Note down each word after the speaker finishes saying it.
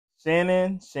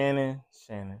Shannon.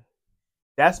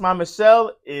 That's my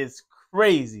Michelle is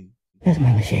crazy. That's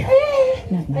my Michelle.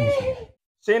 That's my Michelle.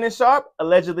 Shannon Sharpe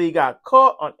allegedly got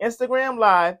caught on Instagram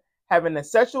Live having a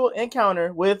sexual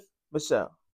encounter with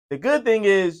Michelle. The good thing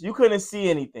is you couldn't see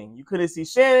anything. You couldn't see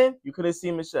Shannon. You couldn't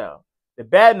see Michelle. The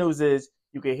bad news is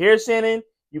you can hear Shannon.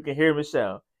 You can hear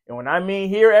Michelle. And when I mean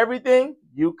hear everything,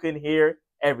 you can hear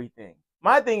everything.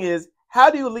 My thing is, how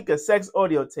do you leak a sex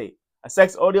audio tape? A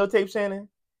sex audio tape, Shannon?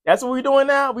 That's what we're doing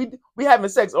now? We having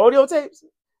sex audio tapes?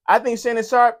 I think Shannon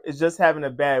Sharpe is just having a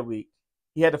bad week.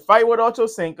 He had to fight with Ocho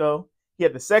Cinco. He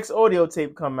had the sex audio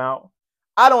tape come out.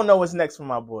 I don't know what's next for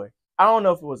my boy. I don't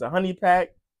know if it was a honey pack,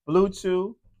 Blue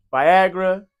Chew,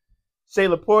 Viagra, Shay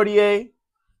Laportier.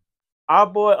 Our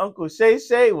boy Uncle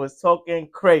Shay was talking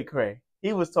cray-cray.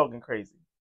 He was talking crazy.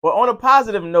 But on a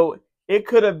positive note, it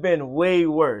could have been way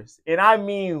worse. And I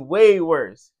mean way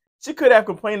worse. She could have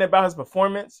complained about his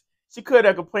performance. She could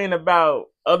have complained about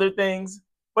other things.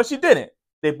 But she didn't.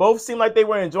 They both seemed like they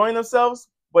were enjoying themselves,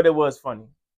 but it was funny.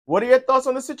 What are your thoughts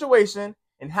on the situation,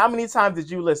 and how many times did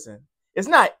you listen? It's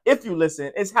not if you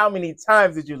listen, it's how many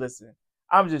times did you listen.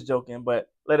 I'm just joking, but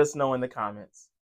let us know in the comments.